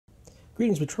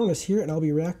Greetings, Patronus here, and I'll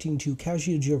be reacting to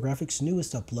Causal Geographics'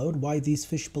 newest upload, Why These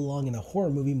Fish Belong in a Horror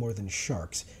Movie More Than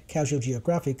Sharks. Causal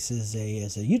Geographics is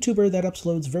a YouTuber that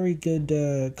uploads very good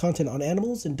content on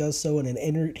animals and does so in an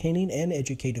entertaining and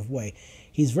educative way.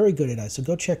 He's very good at it, so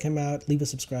go check him out, leave a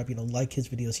subscribe, like his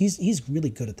videos. He's really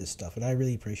good at this stuff, and I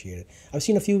really appreciate it. I've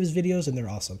seen a few of his videos, and they're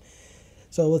awesome.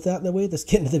 So with that in the way, let's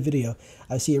get into the video.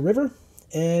 I see a river,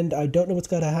 and I don't know what's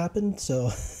going to happen,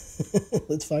 so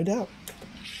let's find out.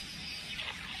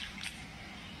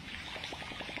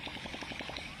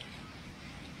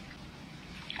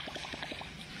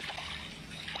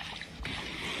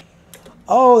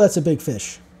 Oh, that's a big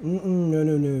fish.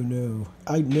 No.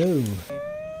 I know.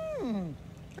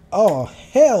 Oh,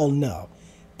 hell no.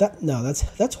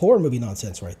 That's horror movie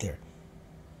nonsense right there.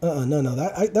 No.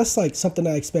 That's like something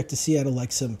I expect to see out of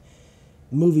like some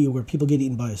movie where people get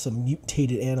eaten by some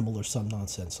mutated animal or some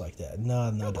nonsense like that.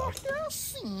 No, dog.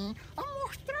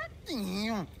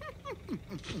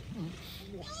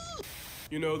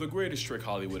 You know, the greatest trick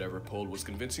Hollywood ever pulled was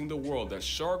convincing the world that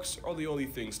sharks are the only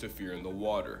things to fear in the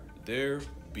water. There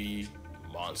be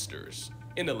monsters.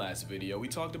 In the last video, we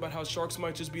talked about how sharks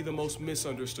might just be the most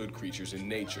misunderstood creatures in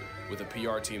nature, with a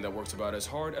PR team that works about as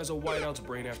hard as a whiteout's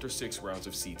brain after 6 rounds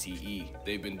of CTE.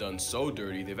 They've been done so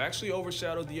dirty, they've actually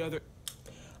overshadowed the other...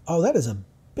 Oh, that is a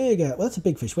big, that's a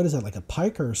big fish. What is that, like a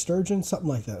pike or a sturgeon? Something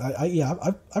like that. Yeah,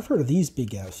 I've heard of these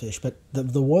big ass fish, but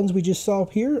the ones we just saw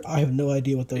here, I have no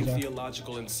idea what those are.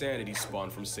 Theological insanity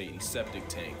spawned from Satan's septic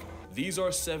tank. These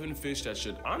are 7 fish that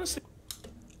should honestly...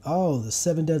 Oh, the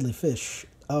 7 deadly fish.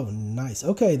 Oh, nice.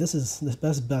 Okay, that's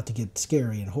about to get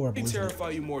scary and horrible. They terrify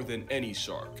you more than any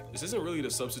shark. This isn't really to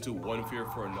substitute one fear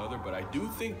for another, but I do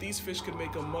think these fish could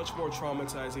make a much more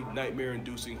traumatizing,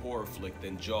 nightmare-inducing horror flick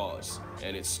than Jaws.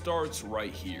 And it starts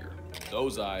right here.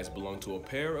 Those eyes belong to a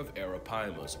pair of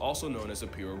arapaimas, also known as a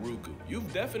pirarucu.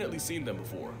 You've definitely seen them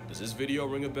before. Does this video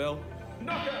ring a bell?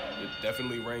 It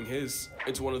definitely rang his.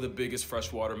 It's one of the biggest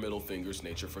freshwater middle fingers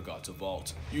nature forgot to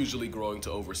vault, usually growing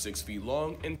to over 6 feet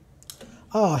long and...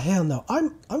 Oh, hell no.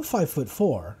 I'm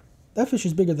 5'4". That fish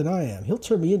is bigger than I am. He'll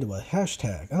turn me into a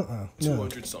hashtag. No.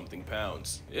 200-something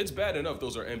pounds. It's bad enough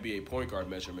those are NBA point guard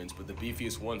measurements, but the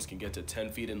beefiest ones can get to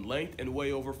 10 feet in length and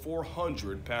weigh over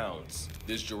 400 pounds.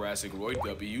 This Jurassic roid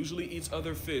guppy usually eats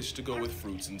other fish to go with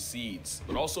fruits and seeds,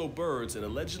 but also birds and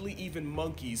allegedly even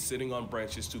monkeys sitting on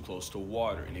branches too close to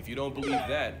water. And if you don't believe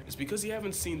that, it's because you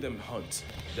haven't seen them hunt.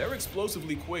 They're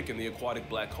explosively quick, and the aquatic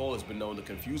black hole has been known to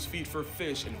confuse feet for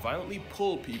fish and violently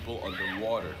pull people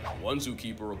underwater. One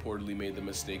zookeeper reported made the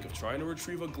mistake of trying to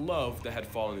retrieve a glove that had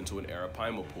fallen into an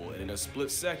arapaima pool, and in a split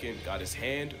second got his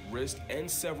hand, wrist, and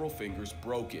several fingers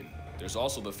broken. There's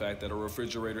also the fact that a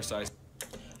refrigerator-sized...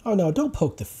 Oh no, don't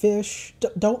poke the fish.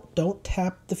 Don't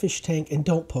tap the fish tank, and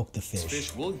don't poke the fish.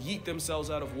 Fish will yeet themselves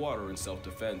out of water in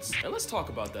self-defense. And let's talk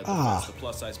about that defense. The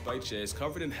plus-size bite jet is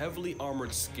covered in heavily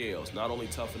armored scales, not only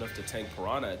tough enough to tank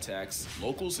piranha attacks,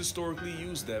 locals historically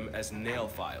use them as nail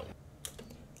file.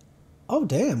 Oh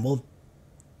damn, well,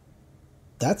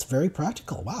 that's very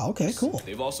practical. Wow, okay, cool.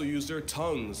 They've also used their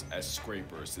tongues as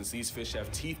scrapers, since these fish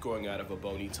have teeth growing out of a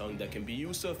bony tongue that can be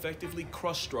used to effectively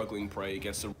crush struggling prey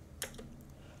against a...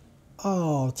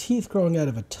 Oh, teeth growing out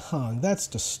of a tongue. That's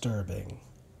disturbing.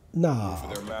 Nah.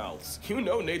 For their mouths. You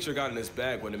know nature got in its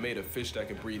bag when it made a fish that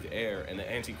can breathe air, and the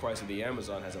Antichrist of the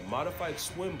Amazon has a modified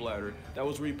swim bladder that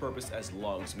was repurposed as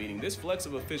lungs, meaning this flex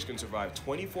of a fish can survive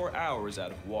 24 hours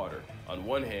out of water. On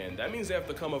one hand, that means they have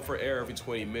to come up for air every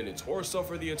 20 minutes or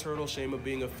suffer the eternal shame of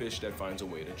being a fish that finds a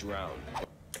way to drown.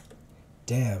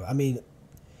 Damn, I mean,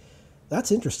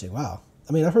 that's interesting. Wow.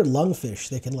 I mean, I've heard lungfish,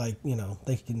 they can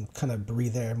they can kind of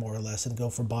breathe air more or less and go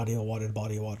from body of water to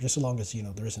body of water, just as long as,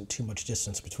 there isn't too much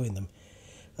distance between them.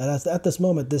 And at this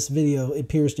moment, this video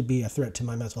appears to be a threat to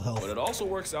my mental health. But it also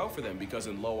works out for them, because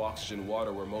in low oxygen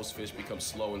water where most fish become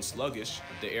slow and sluggish,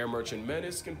 the air merchant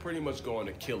menace can pretty much go on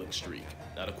a killing streak.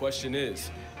 Now the question is,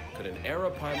 could an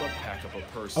arapaima pack up a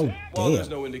person? Oh, Well, damn. there's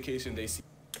no indication they see...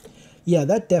 Yeah,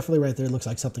 that definitely right there looks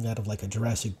like something out of like a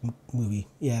Jurassic movie.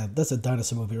 Yeah, that's a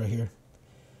dinosaur movie right here.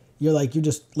 You're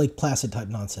just Lake Placid type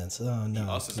nonsense. Oh no.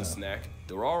 Us as a snack.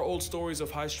 There are old stories of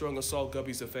high-strung assault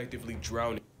guppies effectively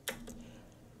drowning.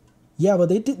 Yeah, but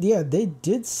they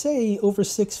did say over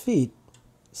 6 feet.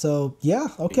 So yeah,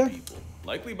 okay. People,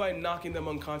 likely by knocking them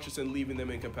unconscious and leaving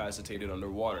them incapacitated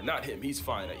underwater. Not him, he's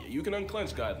fine. You can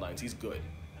unclench guidelines, he's good.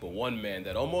 But one man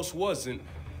that almost wasn't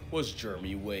was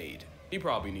Jeremy Wade. He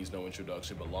probably needs no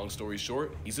introduction, but long story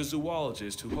short, he's a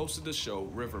zoologist who hosted the show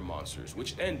River Monsters,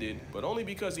 which ended, but only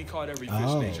because he caught every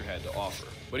fish nature had to offer.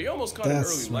 But he almost caught an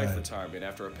early life retirement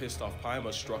after a pissed off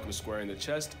paima struck him square in the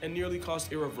chest and nearly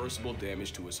caused irreversible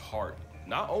damage to his heart.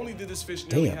 Not only did this fish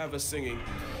nearly have us singing,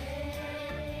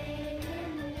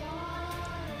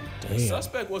 the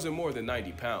suspect wasn't more than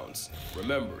 90 pounds.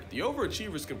 Remember, the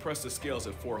overachievers can press the scales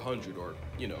at 400 or,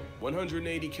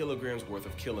 180 kilograms worth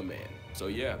of Kill-A-Man. So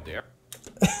yeah, there.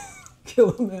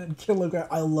 Kill-A-Man, kilogram.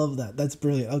 I love that. That's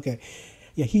brilliant. Okay.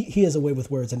 Yeah, he has a way with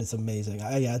words, and it's amazing.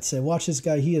 I'd say watch this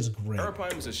guy. He is great.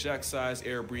 Arapaima is a shack-sized,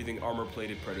 air-breathing,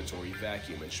 armor-plated predatory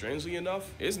vacuum, and strangely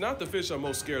enough, it's not the fish I'm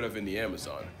most scared of in the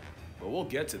Amazon. But we'll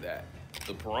get to that.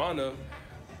 The piranha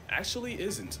actually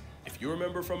isn't. If you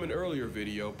remember from an earlier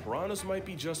video, piranhas might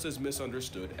be just as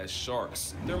misunderstood as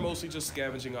sharks. They're mostly just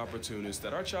scavenging opportunists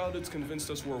that our childhoods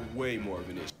convinced us were way more of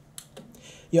an issue.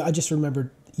 Yeah, I just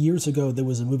remembered years ago there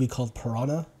was a movie called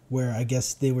Piranha, where I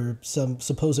guess they were some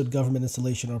supposed government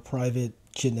installation or private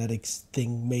genetics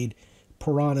thing made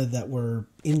piranha that were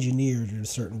engineered in a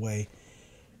certain way.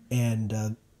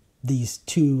 And these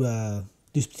two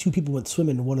people went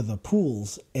swimming in one of the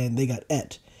pools and they got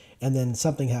et. And then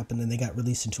something happened and they got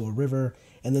released into a river.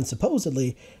 And then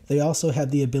supposedly they also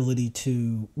had the ability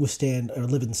to withstand or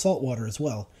live in salt water as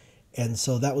well. And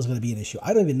so that was going to be an issue.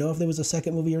 I don't even know if there was a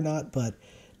second movie or not, but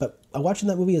watching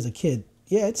that movie as a kid,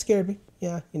 yeah, it scared me.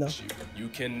 Yeah, You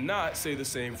cannot say the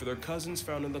same for their cousins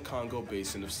found in the Congo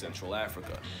basin of Central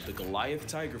Africa. The Goliath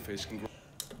tigerfish can grow.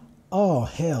 Oh,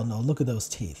 hell no. Look at those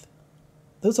teeth.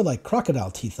 Those are like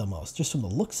crocodile teeth almost, just from the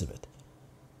looks of it.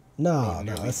 No,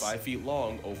 nearly 5 feet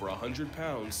long, over 100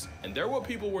 pounds, and they're what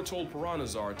people were told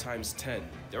piranhas are times 10.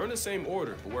 They're in the same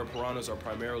order, but where piranhas are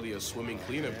primarily a swimming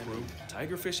cleanup crew,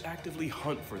 tigerfish actively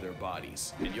hunt for their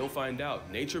bodies. And you'll find out,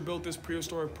 nature built this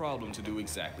prehistoric problem to do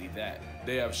exactly that.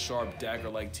 They have sharp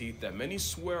dagger-like teeth that many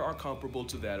swear are comparable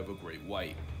to that of a great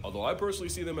white, although I personally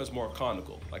see them as more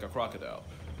conical, like a crocodile,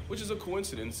 which is a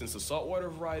coincidence since the saltwater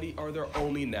variety are their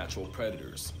only natural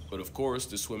predators. But of course,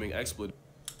 the swimming expletive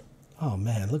Oh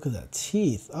man, look at that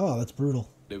teeth. Oh, that's brutal.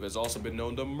 has also been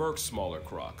known to murk smaller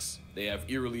crocs. They have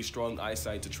eerily strong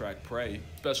eyesight to track prey,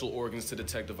 special organs to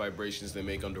detect the vibrations they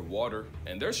make underwater,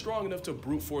 and they're strong enough to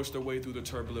brute force their way through the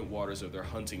turbulent waters of their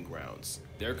hunting grounds.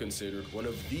 They're considered one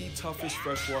of the toughest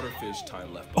freshwater fish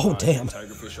time left behind. Oh, damn.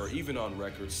 Tigerfish are even on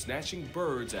record snatching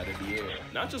birds out of the air.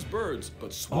 Not just birds,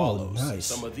 but swallows. Oh, nice.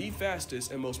 Some of the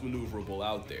fastest and most maneuverable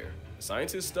out there.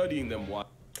 Scientists studying them watch.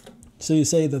 So you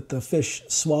say that the fish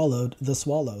swallowed the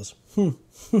swallows.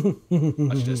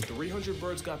 Just 300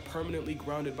 birds got permanently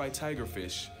grounded by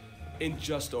tigerfish in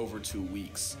just over 2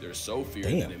 weeks. They're so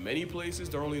feared that in many places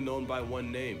they're only known by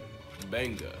one name,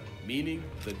 Benga, meaning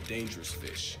the dangerous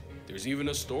fish. There's even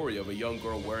a story of a young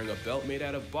girl wearing a belt made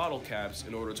out of bottle caps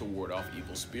in order to ward off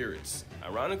evil spirits.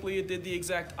 Ironically, it did the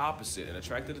exact opposite and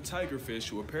attracted a tigerfish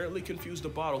who apparently confused the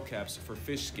bottle caps for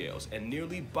fish scales and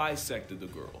nearly bisected the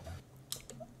girl.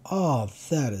 Oh,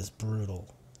 that is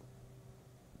brutal.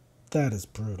 That is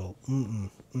brutal.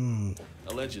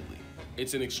 Allegedly.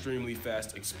 It's an extremely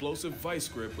fast, explosive vice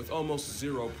grip with almost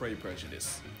zero prey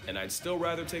prejudice. And I'd still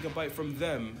rather take a bite from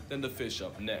them than the fish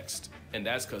up next. And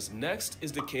that's because next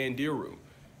is the candiru.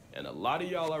 And a lot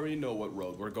of y'all already know what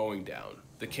road we're going down.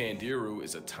 The candiru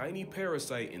is a tiny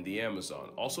parasite in the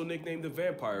Amazon, also nicknamed the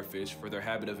vampire fish for their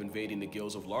habit of invading the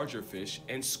gills of larger fish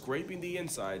and scraping the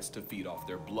insides to feed off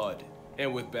their blood.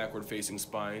 And with backward-facing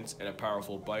spines and a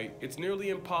powerful bite, it's nearly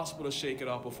impossible to shake it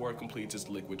off before it completes its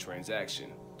liquid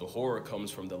transaction. The horror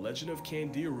comes from the legend of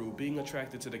candiru being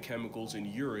attracted to the chemicals in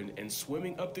urine and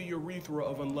swimming up the urethra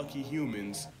of unlucky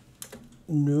humans.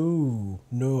 No,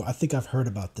 I think I've heard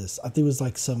about this. I think it was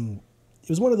like it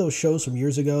was one of those shows from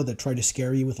years ago that tried to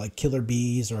scare you with like killer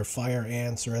bees or fire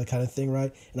ants or that kind of thing,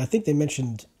 right? And I think they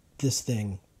mentioned this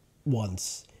thing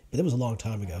once. But that was a long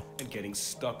time ago. And getting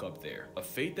stuck up there. A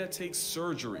fate that takes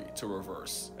surgery to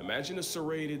reverse. Imagine a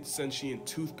serrated, sentient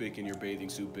toothpick in your bathing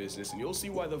suit business, and you'll see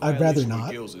why the violation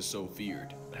of gills is so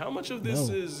feared. How much of this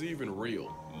is even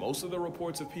real? Most of the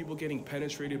reports of people getting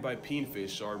penetrated by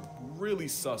peenfish are really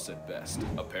sus at best.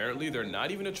 Apparently, they're not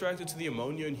even attracted to the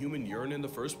ammonia in human urine in the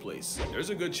first place.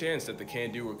 There's a good chance that the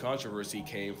candiru controversy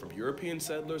came from European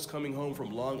settlers coming home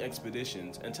from long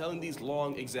expeditions and telling these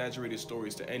long, exaggerated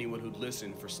stories to anyone who'd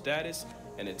listen for status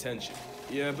and attention.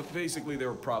 Yeah, but basically they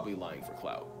were probably lying for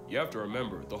clout. You have to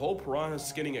remember, the whole piranha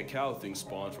skinning a cow thing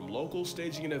spawned from locals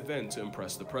staging an event to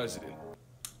impress the president.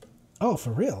 Oh,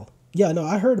 for real? Yeah, no,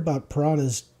 I heard about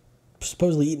piranhas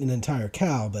supposedly eating an entire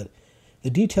cow, but the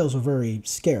details were very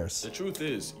scarce. The truth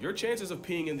is, your chances of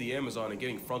peeing in the Amazon and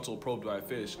getting frontal probed by a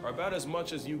fish are about as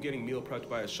much as you getting meal prepped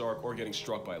by a shark or getting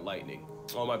struck by lightning.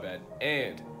 Oh, my bad.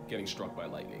 And getting struck by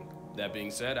lightning. That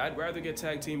being said, I'd rather get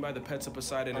tag teamed by the pets of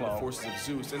Poseidon and the forces of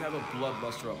Zeus than have a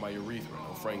bloodluster up my urethra,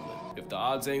 no Franklin. If the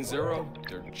odds ain't zero,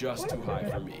 they're just too high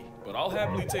for me. But I'll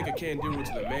happily take a Candiru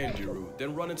to the Mandiru,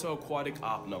 then run into aquatic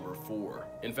op number 4.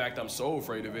 In fact, I'm so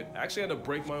afraid of it, I actually had to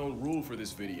break my own rule for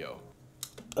this video.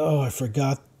 Oh, I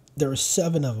forgot. There are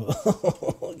 7 of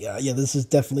them. yeah, this is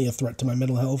definitely a threat to my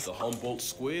mental health. The Humboldt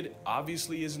squid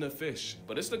obviously isn't a fish,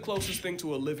 but it's the closest thing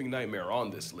to a living nightmare on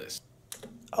this list.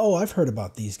 Oh, I've heard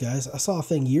about these guys. I saw a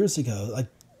thing years ago. Like,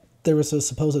 there was those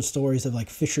supposed stories of like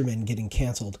fishermen getting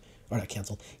canceled, or not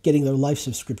canceled, getting their life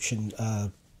subscription,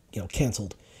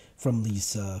 canceled from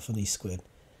these squid.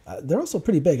 They're also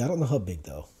pretty big. I don't know how big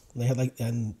though. They had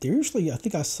and they're usually. I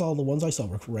think I saw the ones I saw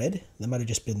were red. That might have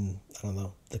just been, I don't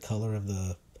know, the color of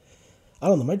the. I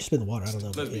don't know. It might have just been the water. I don't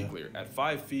know. Let's be clear. At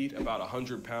 5 feet, about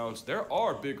 100 pounds, there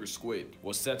are bigger squid.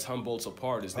 What sets Humboldts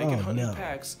apart is they can hunt in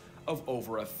packs of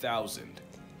over 1,000.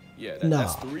 Yeah,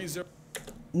 that's 3-0.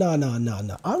 No.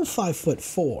 I'm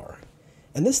 5'4",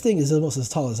 and this thing is almost as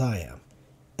tall as I am.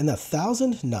 And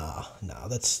 1,000? Nah,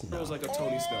 that's no. It was like a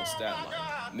Tony Snell stat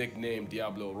line. Nicknamed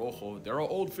Diablo Rojo, there are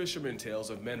old fisherman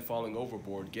tales of men falling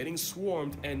overboard, getting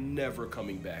swarmed, and never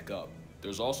coming back up.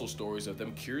 There's also stories of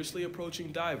them curiously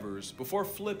approaching divers before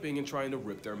flipping and trying to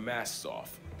rip their masks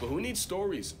off. But who needs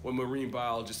stories when marine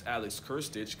biologist Alex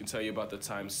Kirstich can tell you about the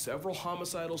time several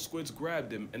homicidal squids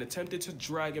grabbed him and attempted to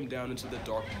drag him down into the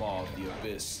dark maw of the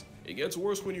abyss. It gets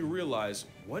worse when you realize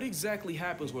what exactly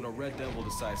happens when a red devil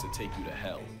decides to take you to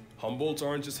hell. Humboldts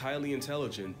aren't just highly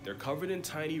intelligent, they're covered in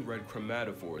tiny red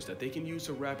chromatophores that they can use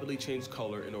to rapidly change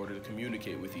color in order to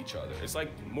communicate with each other. It's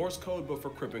like Morse code but for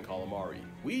crippin' calamari.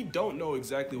 We don't know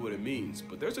exactly what it means,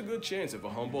 but there's a good chance if a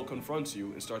Humboldt confronts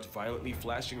you and starts violently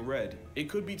flashing red, it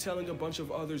could be telling a bunch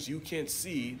of others you can't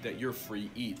see that you're free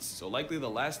eats. So likely the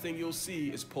last thing you'll see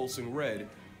is pulsing red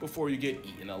before you get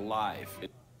eaten alive.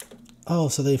 Oh,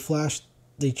 so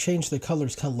they change the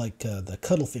colors kind of like the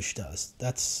cuttlefish does.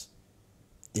 That's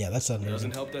unnerving. It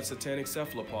doesn't help that satanic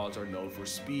cephalopods are known for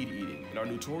speed eating and are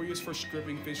notorious for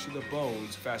stripping fish to the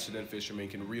bones faster than fishermen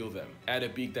can reel them. Add a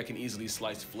beak that can easily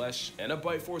slice flesh and a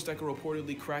bite force that can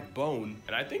reportedly crack bone,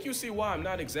 and I think you see why I'm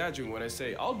not exaggerating when I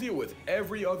say I'll deal with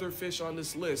every other fish on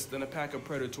this list than a pack of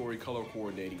predatory color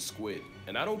coordinating squid.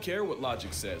 And I don't care what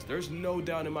logic says, there's no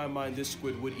doubt in my mind this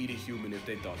squid would eat a human if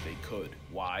they thought they could.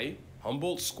 Why?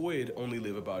 Humboldt squid only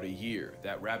live about a year.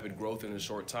 That rapid growth in a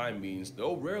short time means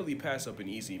they'll rarely pass up an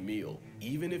easy meal,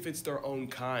 even if it's their own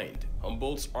kind.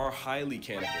 Humboldts are highly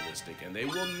cannibalistic, and they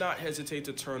will not hesitate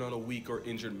to turn on a weak or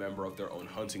injured member of their own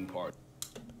hunting party.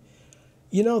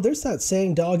 You know, there's that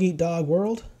saying, dog eat dog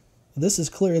world. This is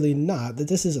clearly not.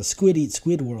 This is a squid eat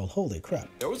squid world. Holy crap.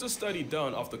 There was a study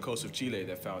done off the coast of Chile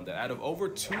that found that out of over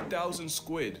 2,000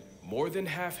 squid, more than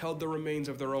half held the remains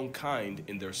of their own kind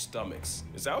in their stomachs.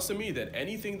 It sounds to me that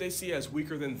anything they see as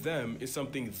weaker than them is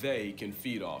something they can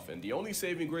feed off, and the only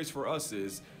saving grace for us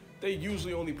is they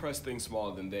usually only press things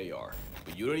smaller than they are.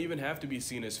 But you don't even have to be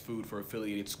seen as food for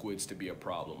affiliated squids to be a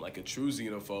problem. Like a true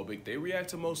xenophobic, they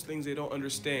react to most things they don't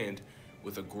understand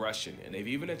with aggression, and they've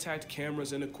even attacked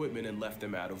cameras and equipment and left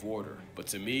them out of order. But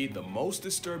to me, the most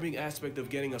disturbing aspect of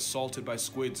getting assaulted by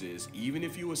squids is, even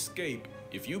if you escape,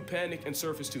 if you panic and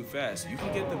surface too fast, you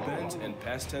can get the bends and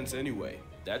past tense anyway.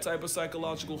 That type of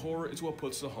psychological horror is what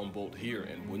puts the Humboldt here,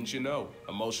 and wouldn't you know,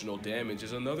 emotional damage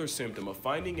is another symptom of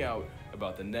finding out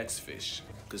about the next fish.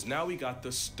 Because now we got the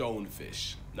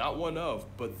stonefish. Not one of,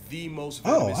 but the most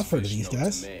venomous fish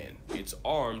known to man. It's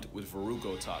armed with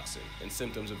verrucotoxin, and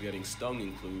symptoms of getting stung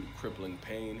include crippling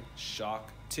pain,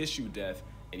 shock, tissue death,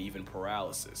 and even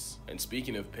paralysis. And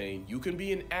speaking of pain, you can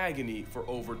be in agony for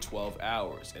over 12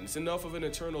 hours, and it's enough of an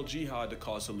eternal jihad to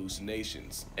cause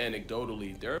hallucinations.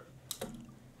 Anecdotally, there...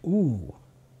 Ooh.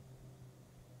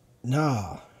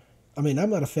 Nah. I mean, I'm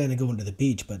not a fan of going to the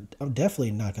beach, but I'm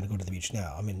definitely not going to go to the beach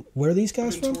now. I mean, where are these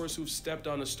guys from? Tourists who've stepped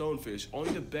on a stonefish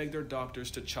only to beg their doctors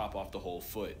to chop off the whole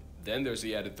foot. Then there's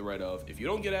the added threat of, if you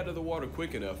don't get out of the water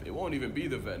quick enough, it won't even be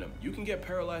the venom. You can get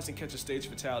paralyzed and catch a stage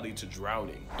fatality to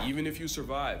drowning. Even if you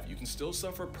survive, you can still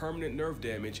suffer permanent nerve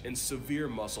damage and severe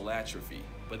muscle atrophy.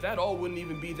 But that all wouldn't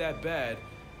even be that bad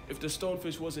if the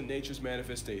stonefish wasn't nature's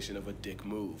manifestation of a dick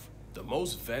move. The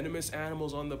most venomous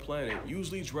animals on the planet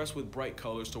usually dress with bright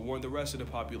colors to warn the rest of the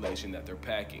population that they're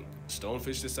packing.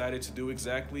 Stonefish decided to do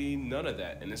exactly none of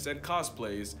that and instead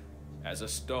cosplays as a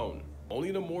stone,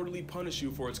 only to mortally punish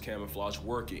you for its camouflage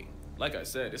working. Like I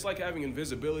said, it's like having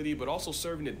invisibility, but also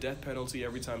serving a death penalty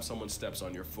every time someone steps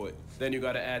on your foot. Then you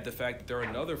gotta add the fact that there are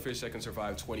another fish that can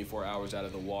survive 24 hours out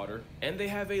of the water, and they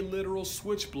have a literal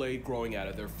switchblade growing out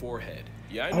of their forehead.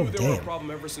 Yeah, I knew they were a problem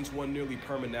ever since one nearly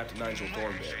perma-napped Nigel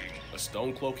Thornberry. A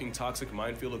stone-cloaking toxic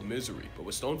minefield of misery, but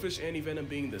with stonefish antivenom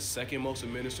being the second most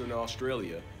administered in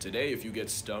Australia, today if you get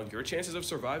stung, your chances of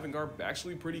surviving are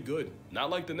actually pretty good. Not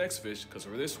like the next fish, because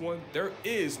for this one, there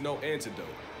is no antidote.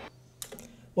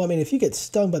 Well, I mean, if you get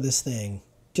stung by this thing,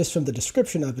 just from the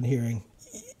description I've been hearing,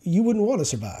 you wouldn't want to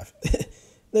survive.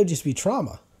 There'd just be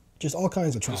trauma. Just all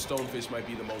kinds of trauma. The stonefish might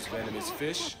be the most venomous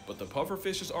fish, but the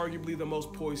pufferfish is arguably the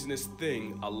most poisonous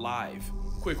thing alive.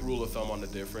 Quick rule of thumb on the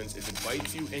difference: if it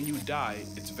bites you and you die,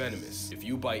 it's venomous. If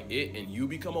you bite it and you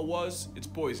become a wuzz, it's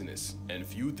poisonous. And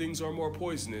few things are more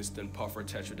poisonous than puffer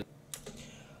tetra.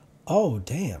 Oh,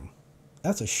 damn.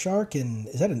 That's a shark, and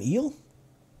is that an eel?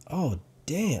 Oh,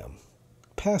 damn.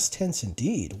 Past tense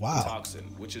indeed. Wow. Toxin,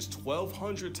 which is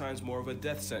 1,200 times more of a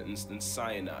death sentence than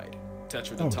cyanide.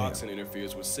 Tetrodotoxin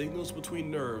interferes with signals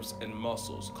between nerves and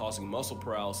muscles, causing muscle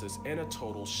paralysis and a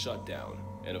total shutdown.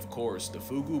 And of course, the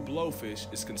fugu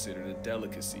blowfish is considered a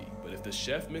delicacy, but if the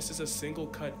chef misses a single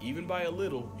cut even by a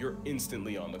little, you're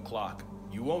instantly on the clock.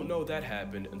 You won't know that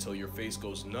happened until your face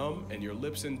goes numb and your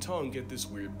lips and tongue get this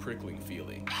weird prickling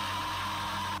feeling.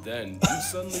 Then, you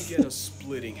suddenly get a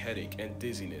splitting headache and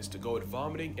dizziness to go at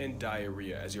vomiting and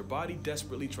diarrhea as your body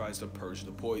desperately tries to purge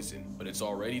the poison. But it's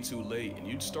already too late and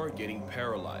you'd start getting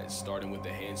paralyzed, starting with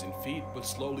the hands and feet, but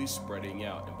slowly spreading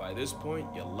out. And by this point,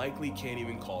 you likely can't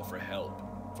even call for help.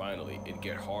 Finally, it'd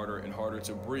get harder and harder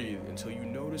to breathe until you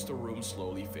notice the room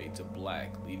slowly fade to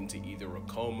black, leading to either a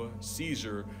coma,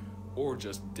 seizure, or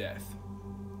just death.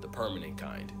 The permanent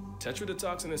kind.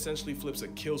 Tetrodotoxin essentially flips a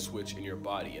kill switch in your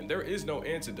body, and there is no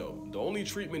antidote. The only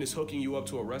treatment is hooking you up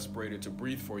to a respirator to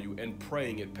breathe for you and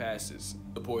praying it passes.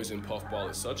 The poison puffball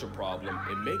is such a problem,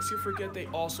 it makes you forget they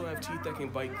also have teeth that can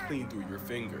bite clean through your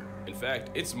finger. In fact,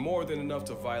 it's more than enough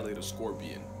to violate a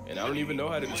scorpion. And I don't even know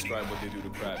how to describe what they do to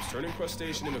crabs. Turning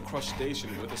crustacean into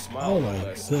crustacean with a smile, no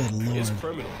less, is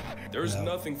criminal. There's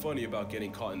nothing funny about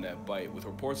getting caught in that bite, with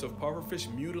reports of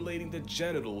pufferfish mutilating the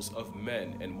genitals of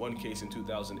men, and one case in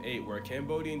 2008 where a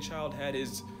Cambodian child had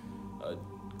his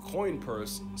coin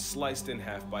purse sliced in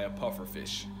half by a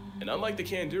pufferfish. And unlike the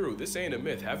kangaroo, this ain't a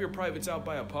myth. Have your privates out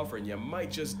by a puffer and you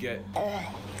might just get...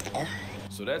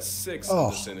 So that's 6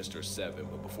 of the sinister 7,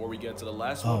 but before we get to the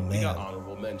last one, we got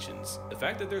honorable mentions. The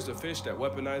fact that there's a fish that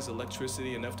weaponized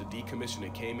electricity enough to decommission a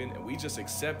caiman and we just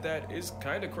accept that is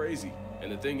kinda crazy.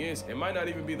 And the thing is, it might not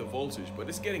even be the voltage, but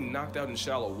it's getting knocked out in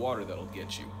shallow water that'll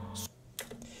get you.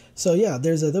 So yeah,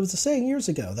 there was a saying years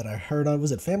ago that I heard on,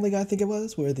 was it Family Guy, I think it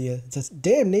was, where it says,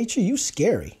 "Damn nature, you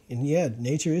scary." And yeah,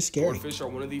 nature is scary. Swordfish are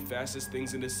one of the fastest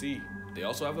things in the sea. They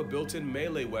also have a built-in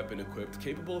melee weapon equipped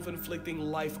capable of inflicting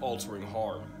life-altering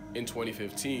harm. In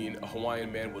 2015, a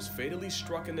Hawaiian man was fatally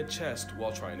struck in the chest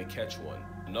while trying to catch one.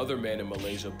 Another man in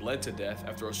Malaysia bled to death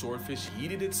after a swordfish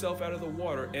yeeted itself out of the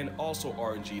water and also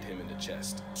RNG'd him in the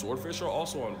chest. Swordfish are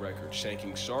also on record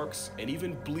shanking sharks and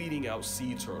even bleeding out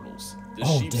sea turtles. The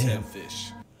sheep's head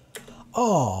fish.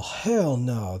 Oh, hell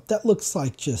no. That looks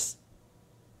like just...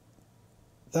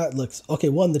 That looks... Okay,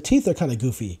 one, the teeth are kind of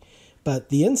goofy, but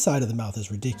the inside of the mouth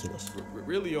is ridiculous.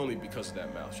 Really only because of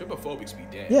that mouth. Trypophobics be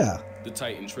damned. Yeah. The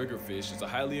Titan triggerfish is a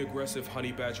highly aggressive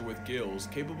honey badger with gills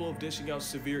capable of dishing out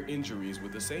severe injuries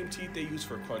with the same teeth they use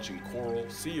for crunching coral,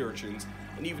 sea urchins,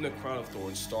 and even a crown of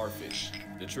thorns starfish.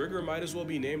 The trigger might as well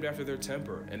be named after their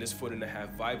temper, and this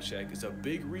 1.5-foot vibe check is a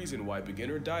big reason why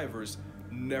beginner divers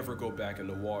never go back in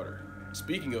the water.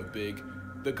 Speaking of big,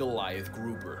 the Goliath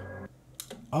grouper.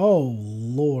 Oh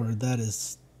Lord, that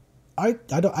is... I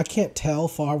can't tell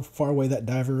far away that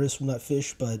diver is from that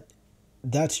fish, but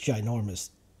that's ginormous.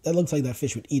 That looks like that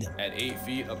fish would eat him. At 8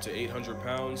 feet, up to 800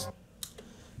 pounds.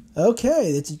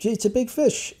 Okay, it's a big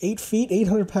fish. 8 feet,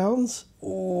 800 pounds.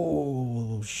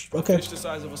 Oh, okay. A fish the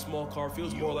size of a small car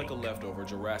feels more like a leftover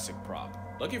Jurassic prop.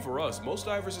 Lucky for us, most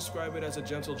divers describe it as a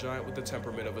gentle giant with the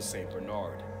temperament of a Saint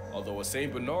Bernard. Although a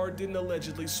Saint Bernard didn't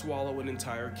allegedly swallow an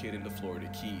entire kid in the Florida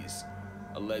Keys.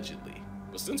 Allegedly.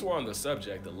 But since we're on the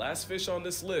subject, the last fish on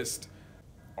this list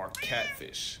are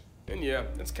catfish. And yeah,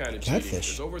 that's kind of cheating.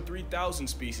 There's over 3,000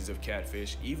 species of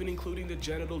catfish, even including the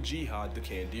genital jihad, the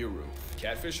kangaroo.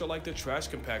 Catfish are like the trash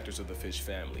compactors of the fish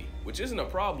family, which isn't a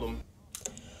problem.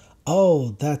 Oh,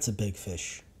 that's a big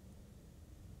fish.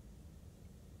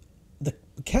 The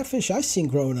catfish I've seen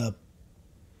growing up,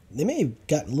 they may have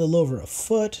gotten a little over a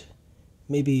foot,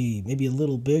 maybe a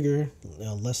little bigger,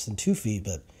 less than 2 feet,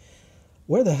 but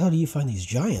where the hell do you find these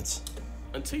giants?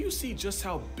 until you see just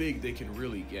how big they can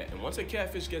really get. And once a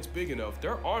catfish gets big enough,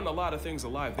 there aren't a lot of things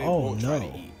alive they won't try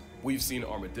to eat. We've seen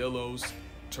armadillos,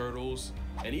 turtles,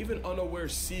 and even unaware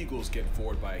seagulls get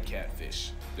bored by a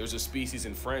catfish. There's a species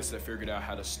in France that figured out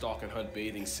how to stalk and hunt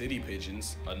bathing city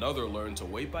pigeons. Another learned to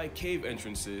wait by cave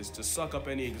entrances to suck up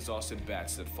any exhausted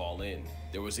bats that fall in.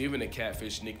 There was even a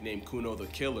catfish nicknamed Kuno the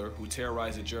Killer who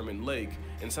terrorized a German lake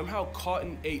and somehow caught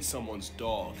and ate someone's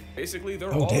dog. Basically,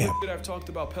 they're all the shit I've talked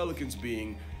about pelicans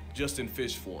being, just in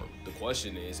fish form. The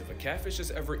question is, if a catfish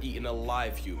has ever eaten a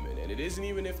live human, and it isn't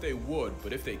even if they would,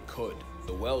 but if they could.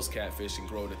 The Wells catfish can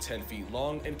grow to 10 feet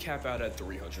long and cap out at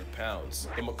 300 pounds.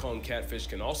 The Mekong catfish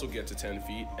can also get to 10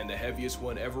 feet, and the heaviest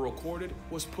one ever recorded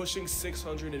was pushing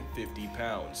 650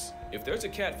 pounds. If there's a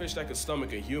catfish that could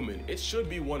stomach a human, it should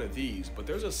be one of these, but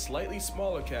there's a slightly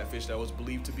smaller catfish that was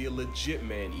believed to be a legit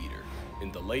man-eater.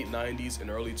 In the late 90s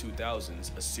and early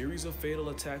 2000s, a series of fatal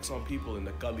attacks on people in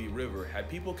the Kali River had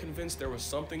people convinced there was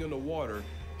something in the water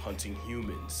hunting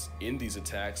humans. In these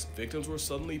attacks, victims were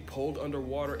suddenly pulled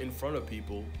underwater in front of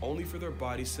people, only for their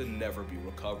bodies to never be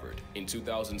recovered. In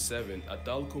 2007,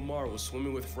 Atal Kumar was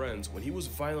swimming with friends when he was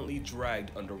violently dragged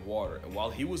underwater, and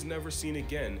while he was never seen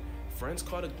again, friends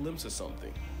caught a glimpse of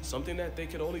something that they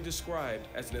could only describe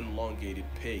as an elongated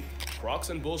pig. Crocs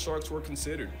and bull sharks were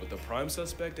considered, but the prime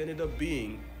suspect ended up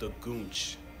being the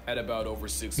goonch. At about over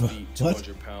 6 feet,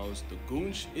 200 pounds, the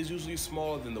goonch is usually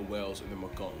smaller than the whales in the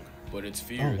Mekong. But it's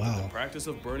feared that the practice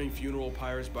of burning funeral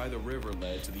pyres by the river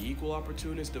led to the equal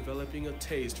opportunists developing a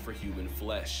taste for human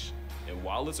flesh. And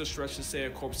while it's a stretch to say a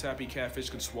corpse-happy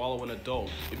catfish could swallow an adult,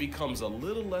 it becomes a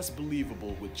little less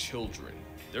believable with children.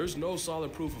 There's no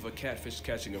solid proof of a catfish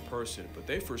catching a person, but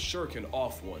they for sure can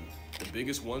off one. The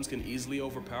biggest ones can easily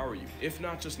overpower you, if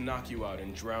not just knock you out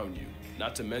and drown you.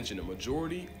 Not to mention a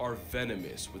majority are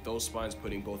venomous, with those spines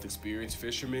putting both experienced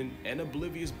fishermen and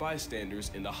oblivious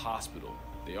bystanders in the hospital.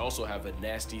 They also have a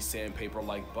nasty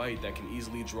sandpaper-like bite that can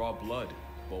easily draw blood.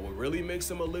 But what really makes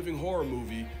them a living horror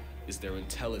movie is their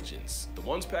intelligence. The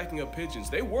ones packing up pigeons,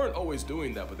 they weren't always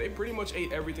doing that, but they pretty much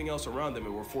ate everything else around them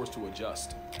and were forced to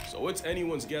adjust. So it's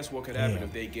anyone's guess what could happen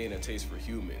if they gain a taste for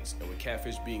humans. And with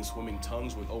catfish being swimming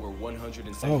tongues with over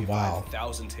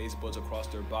 175,000 taste buds across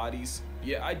their bodies,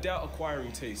 yeah, I doubt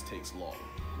acquiring taste takes long.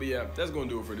 But yeah, that's gonna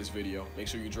do it for this video. Make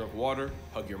sure you drink water,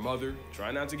 hug your mother,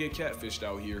 try not to get catfished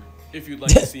out here. If you'd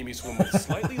like to see me swim with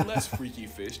slightly less freaky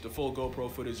fish, the full GoPro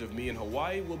footage of me in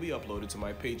Hawaii will be uploaded to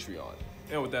my Patreon.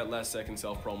 And with that last second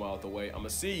self-promo out the way, I'ma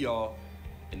see y'all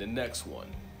in the next one.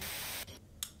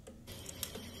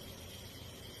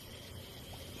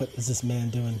 What is this man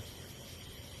doing?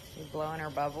 You blowing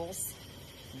her bubbles?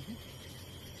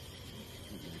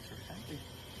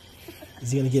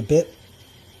 Is he gonna get bit?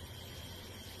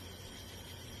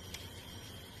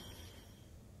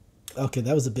 Okay,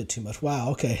 that was a bit too much.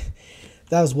 Wow, okay.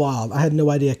 That was wild. I had no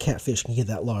idea catfish can get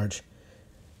that large.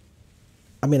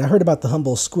 I mean, I heard about the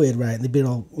humble squid, right? And they've been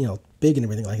all, big and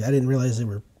everything like that. I didn't realize they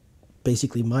were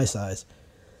basically my size.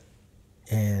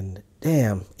 And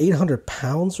damn, 800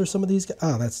 pounds for some of these guys.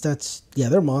 Oh, that's yeah,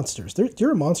 they're monsters.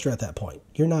 You're a monster at that point.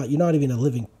 You're not even a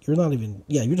living.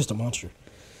 You're just a monster.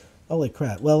 Holy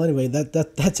crap. Well, anyway,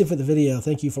 that's it for the video.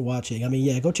 Thank you for watching. I mean,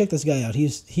 yeah, go check this guy out.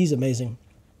 He's amazing.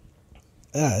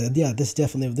 Yeah,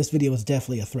 this video was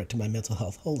definitely a threat to my mental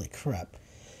health. Holy crap.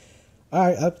 All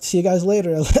right, I'll see you guys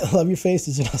later. I love your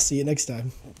faces, and I'll see you next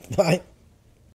time. Bye.